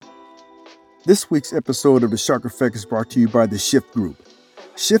This week's episode of The Shark Effect is brought to you by the Shift Group.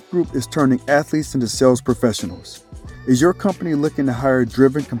 Shift Group is turning athletes into sales professionals. Is your company looking to hire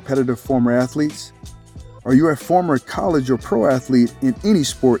driven, competitive former athletes? Are you a former college or pro athlete in any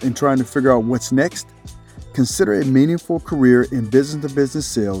sport and trying to figure out what's next? Consider a meaningful career in business-to-business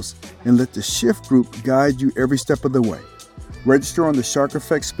sales and let the Shift Group guide you every step of the way. Register on the Shark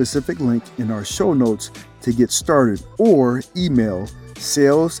Effect specific link in our show notes to get started or email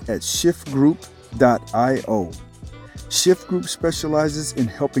sales@shiftgroup.io. Shift Group specializes in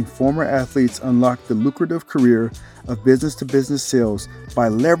helping former athletes unlock the lucrative career of business-to-business sales by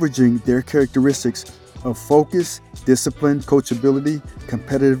leveraging their characteristics of focus, discipline, coachability,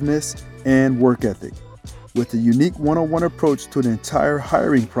 competitiveness, and work ethic. With a unique one-on-one approach to the entire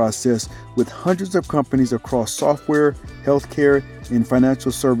hiring process with hundreds of companies across software, healthcare, and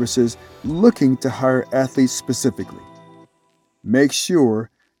financial services looking to hire athletes specifically. Make sure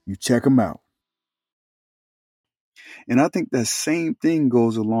you check them out. And I think that same thing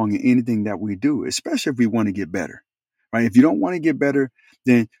goes along in anything that we do, especially if we want to get better, right? If you don't want to get better,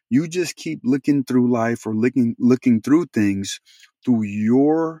 then you just keep looking through life or looking through things through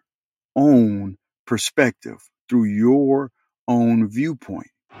your own perspective, through your own viewpoint.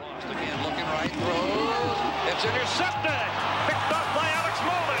 Lost again, looking right, throws. It's intercepted. Picked up by Alex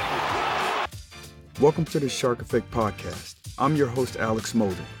Molden. Welcome to the Shark Effect Podcast. I'm your host, Alex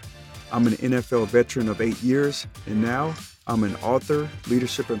Molden. I'm an NFL veteran of 8 years, and now I'm an author,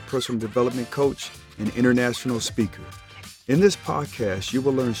 leadership and personal development coach, and international speaker. In this podcast, you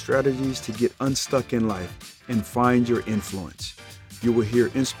will learn strategies to get unstuck in life and find your influence. You will hear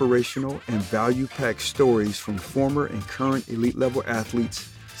inspirational and value-packed stories from former and current elite-level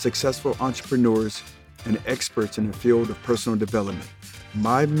athletes, successful entrepreneurs, and experts in the field of personal development.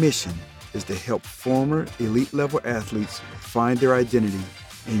 My mission is to help former elite-level athletes find their identity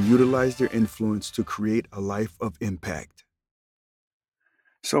and utilize their influence to create a life of impact.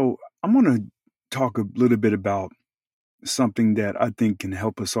 So I'm going to talk a little bit about something that I think can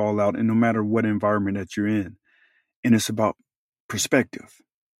help us all out, and no matter what environment that you're in. And it's about perspective.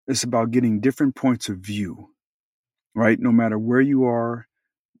 It's about getting different points of view, right? No matter where you are,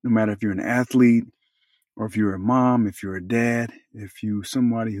 no matter if you're an athlete or if you're a mom, if you're a dad, if you're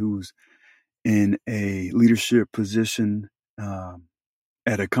somebody who's in a leadership position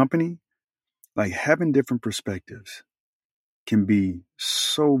at a company, like having different perspectives can be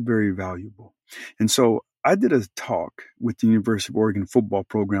so very valuable. And so I did a talk with the University of Oregon football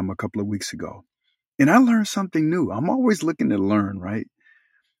program a couple of weeks ago, and I learned something new. I'm always looking to learn, right?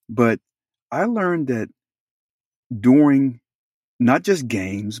 But I learned that during not just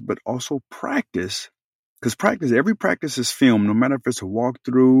games, but also practice, because every practice is filmed, no matter if it's a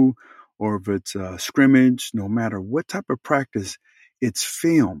walkthrough or if it's a scrimmage, no matter what type of practice, it's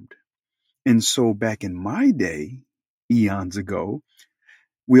filmed. And so back in my day, eons ago,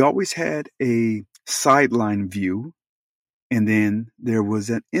 we always had a sideline view, and then there was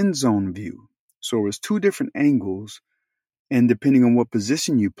an end zone view. So it was two different angles, and depending on what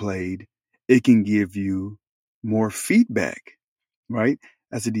position you played, it can give you more feedback, right?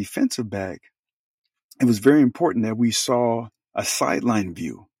 As a defensive back, it was very important that we saw a sideline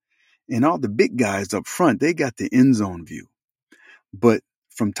view. And all the big guys up front, they got the end zone view. But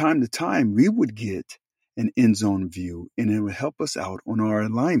from time to time, we would get an end zone view, and it would help us out on our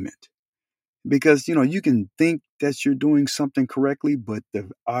alignment. Because, you can think that you're doing something correctly, but the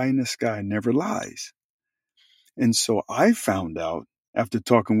eye in the sky never lies. And so I found out after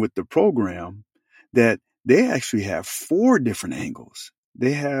talking with the program that they actually have 4 different angles.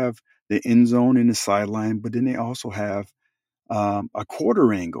 They have the end zone and the sideline, but then they also have a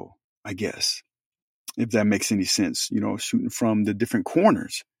quarter angle, I guess, if that makes any sense, shooting from the different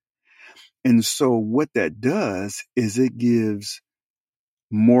corners. And so what that does is it gives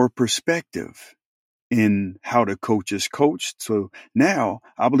more perspective in how the coach is coached. So now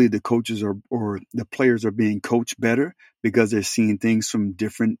I believe the coaches or the players are being coached better because they're seeing things from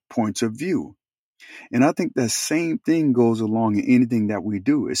different points of view. And I think that same thing goes along in anything that we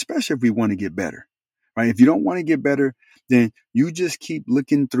do, especially if we want to get better, right? If you don't want to get better, then you just keep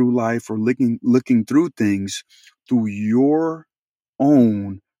looking through life or looking through things through your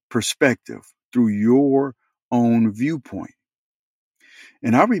own perspective, through your own viewpoint.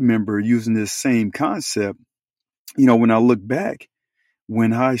 And I remember using this same concept, when I look back,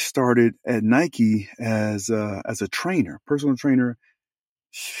 when I started at Nike as a trainer, personal trainer,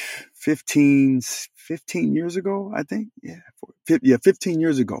 15 years ago, I think. Yeah, 15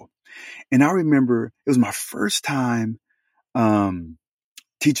 years ago. And I remember it was my first time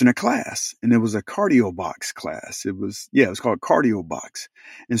teaching a class, and it was a cardio box class. It was called cardio box.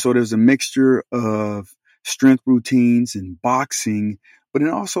 And so there's a mixture of strength routines and boxing, but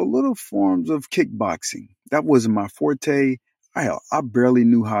then also little forms of kickboxing. That wasn't my forte. I barely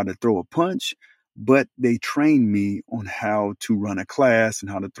knew how to throw a punch, but they trained me on how to run a class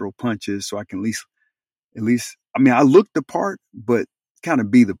and how to throw punches so I can at least, I mean, I looked the part, but kind of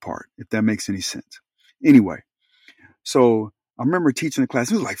be the part, if that makes any sense. Anyway, so I remember teaching a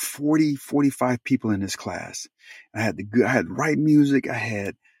class. It was like 40, 45 people in this class. I had the right music. I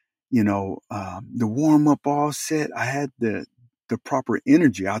had, the warm up all set. I had the proper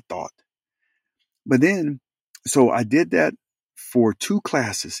energy, I thought. But then, so I did that for 2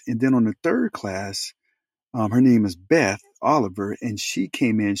 classes. And then on the third class, her name is Beth Oliver, and she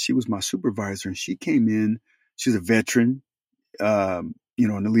came in. She was my supervisor, and she came in. She's a veteran, in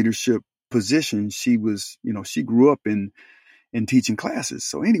the leadership position. She was, she grew up in teaching classes.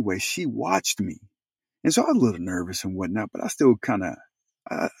 So anyway, she watched me. And so I was a little nervous and whatnot, but I still kind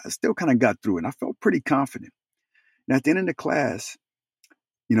of got through it. And I felt pretty confident. And at the end of the class,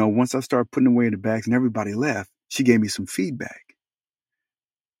 once I started putting away the bags and everybody left, she gave me some feedback.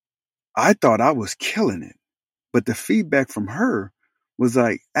 I thought I was killing it, but the feedback from her was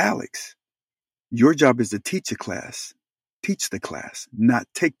like, Alex, your job is to teach the class, not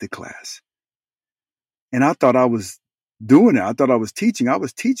take the class. And I thought I was doing it. I thought I was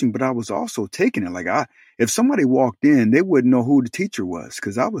teaching, but I was also taking it. Like if somebody walked in, they wouldn't know who the teacher was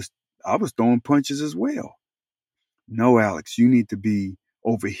because I was throwing punches as well. No, Alex, you need to be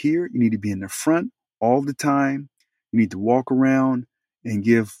over here. You need to be in the front all the time. You need to walk around and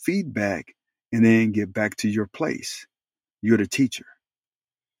give feedback and then get back to your place. You're the teacher.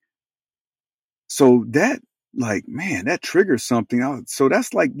 So that, that triggers something. So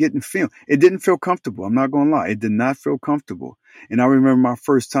that's like getting filmed. It didn't feel comfortable. I'm not going to lie. It did not feel comfortable. And I remember my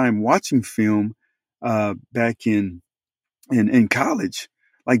first time watching film back in college,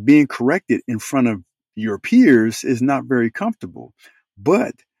 like being corrected in front of your peers is not very comfortable.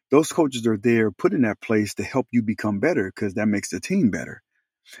 But those coaches are there put in that place to help you become better because that makes the team better.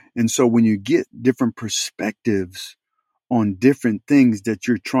 And so when you get different perspectives on different things that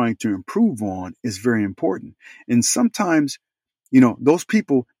you're trying to improve on is very important. And sometimes, those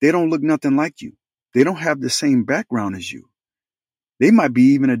people, they don't look nothing like you. They don't have the same background as you. They might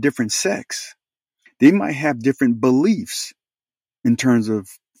be even a different sex. They might have different beliefs in terms of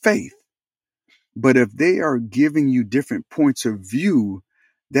faith. But if they are giving you different points of view,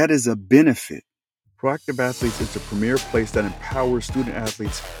 that is a benefit. Proactive Athletes is the premier place that empowers student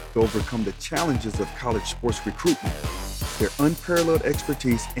athletes to overcome the challenges of college sports recruitment. Their unparalleled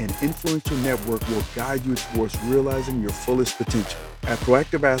expertise and influential network will guide you towards realizing your fullest potential. At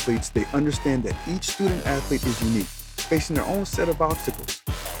Proactive Athletes, they understand that each student athlete is unique, facing their own set of obstacles.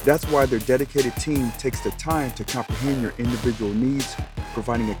 That's why their dedicated team takes the time to comprehend your individual needs,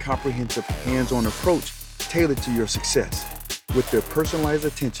 providing a comprehensive, hands-on approach tailored to your success. With their personalized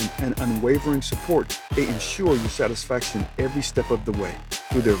attention and unwavering support, they ensure your satisfaction every step of the way.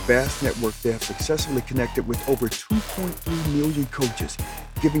 Through their vast network, they have successfully connected with over 2.3 million coaches,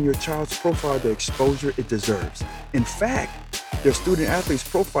 giving your child's profile the exposure it deserves. In fact, their student athletes'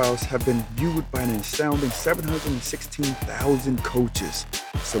 profiles have been viewed by an astounding 716,000 coaches,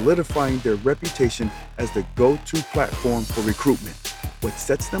 solidifying their reputation as the go-to platform for recruitment. What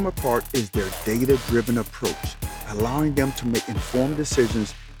sets them apart is their data-driven approach, allowing them to make informed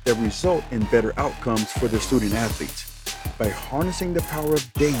decisions that result in better outcomes for their student athletes. By harnessing the power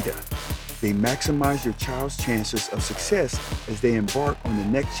of data, they maximize your child's chances of success as they embark on the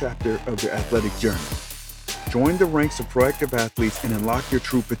next chapter of their athletic journey. Join the ranks of Proactive Athletes and unlock your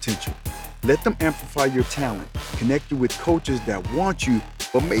true potential. Let them amplify your talent, connect you with coaches that want you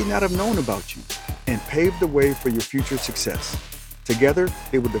but may not have known about you, and pave the way for your future success. Together,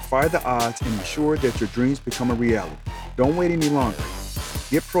 they will defy the odds and ensure that your dreams become a reality. Don't wait any longer.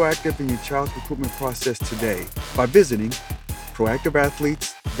 Get proactive in your child's recruitment process today by visiting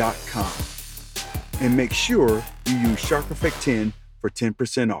proactiveathletes.com. And make sure you use Shark Effect 10 for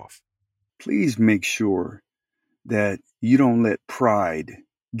 10% off. Please make sure that you don't let pride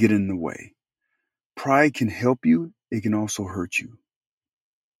get in the way. Pride can help you. It can also hurt you.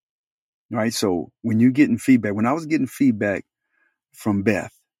 All right. So when you're getting feedback, when I was getting feedback from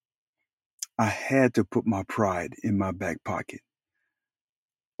Beth, I had to put my pride in my back pocket.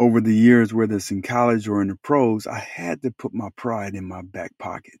 Over the years, whether it's in college or in the pros, I had to put my pride in my back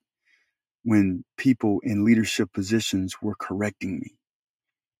pocket when people in leadership positions were correcting me.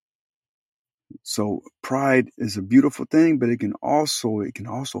 So pride is a beautiful thing, but it can also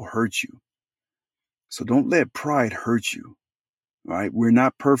hurt you. So don't let pride hurt you. right? We're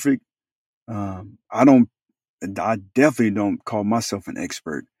not perfect. I definitely don't call myself an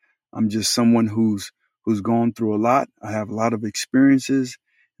expert. I'm just someone who's gone through a lot. I have a lot of experiences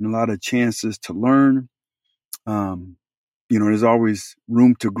and a lot of chances to learn. There's always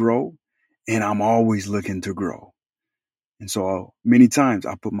room to grow, and I'm always looking to grow. And so many times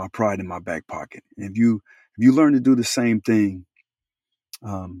I put my pride in my back pocket. And if you learn to do the same thing,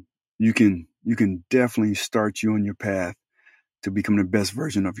 you can definitely start you on your path to become the best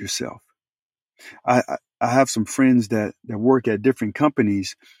version of yourself. I have some friends that work at different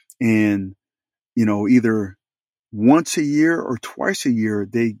companies, and either once a year or twice a year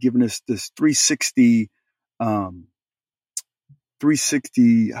they've given us this 360 I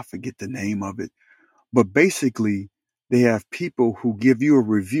forget the name of it, but basically they have people who give you a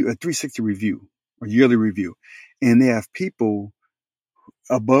 360 review or yearly review, and they have people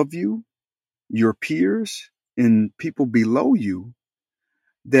above you, your peers, and people below you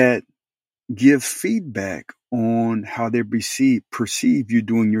that give feedback on how they perceive you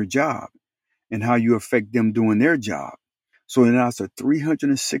doing your job and how you affect them doing their job. So now it's a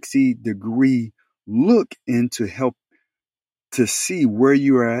 360-degree look into help to see where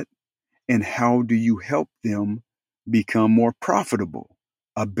you're at and how do you help them become more profitable,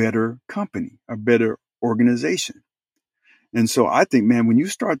 a better company, a better organization. And so I think, man, when you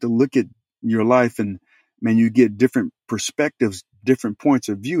start to look at your life and, man, you get different perspectives, different points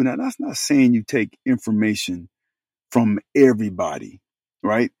of view. Now, that's not saying you take information from everybody,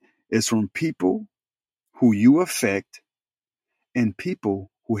 right? It's from people who you affect and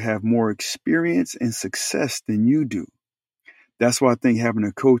people who have more experience and success than you do. That's why I think having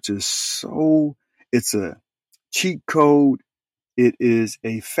a coach it's a cheat code. It is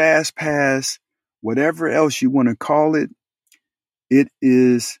a fast pass, whatever else you want to call it. It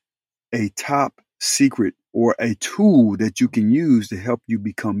is a top secret or a tool that you can use to help you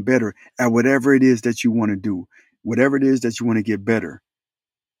become better at whatever it is that you want to do, whatever it is that you want to get better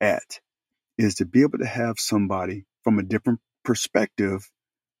at, is to be able to have somebody from a different perspective,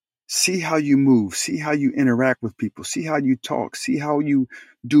 see how you move, see how you interact with people, see how you talk, see how you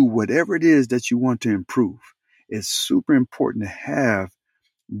do whatever it is that you want to improve. It's super important to have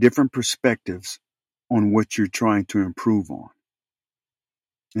different perspectives on what you're trying to improve on.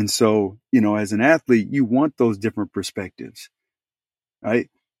 And so, as an athlete, you want those different perspectives, right?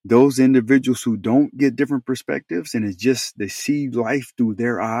 Those individuals who don't get different perspectives and they see life through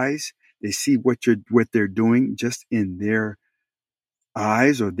their eyes, they see what they're doing just in their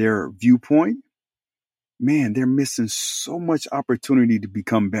eyes or their viewpoint, man, they're missing so much opportunity to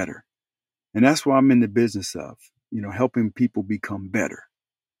become better. And that's why I'm in the business of, helping people become better.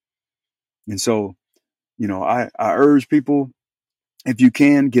 And so, I urge people, if you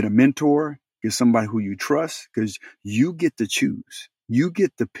can, get a mentor, get somebody who you trust, because you get to choose. You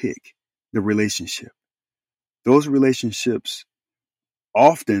get to pick the relationship. Those relationships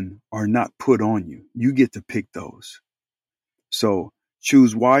often are not put on you. You get to pick those. So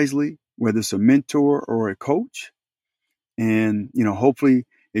choose wisely, whether it's a mentor or a coach. And, hopefully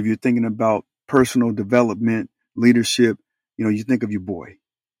if you're thinking about personal development, leadership, you think of your boy.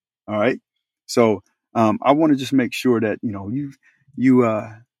 All right. So I want to just make sure that,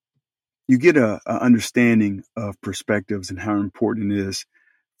 you get a understanding of perspectives and how important it is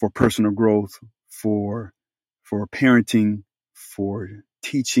for personal growth, for parenting, for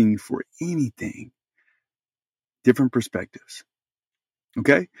teaching, for anything. Different perspectives.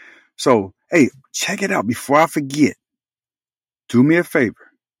 Okay? So, hey, check it out. Before I forget, do me a favor.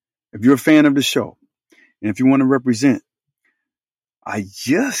 If you're a fan of the show and if you want to represent, I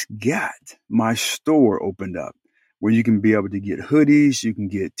just got my store opened up where you can be able to get hoodies, you can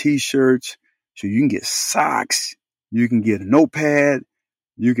get t-shirts, so you can get socks, you can get a notepad,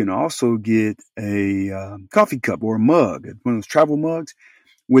 you can also get a coffee cup or a mug, one of those travel mugs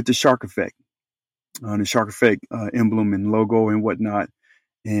with the Shark Effect, emblem and logo and whatnot.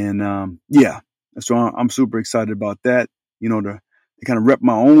 And so I'm super excited about that, to kind of rep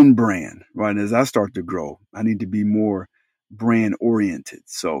my own brand, right? As I start to grow, I need to be more brand oriented.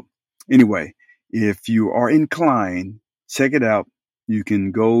 So anyway, if you are inclined, check it out. You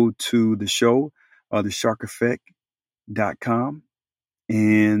can go to the show, thesharkeffect.com,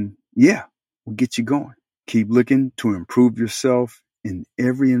 and we'll get you going. Keep looking to improve yourself in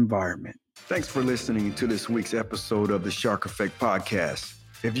every environment. Thanks for listening to this week's episode of the Shark Effect Podcast.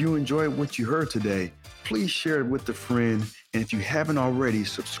 If you enjoyed what you heard today, please share it with a friend. And if you haven't already,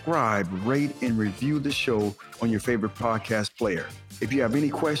 subscribe, rate, and review the show on your favorite podcast player. If you have any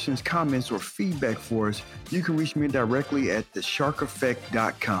questions, comments, or feedback for us, you can reach me directly at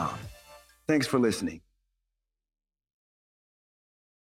thesharkeffect.com. Thanks for listening.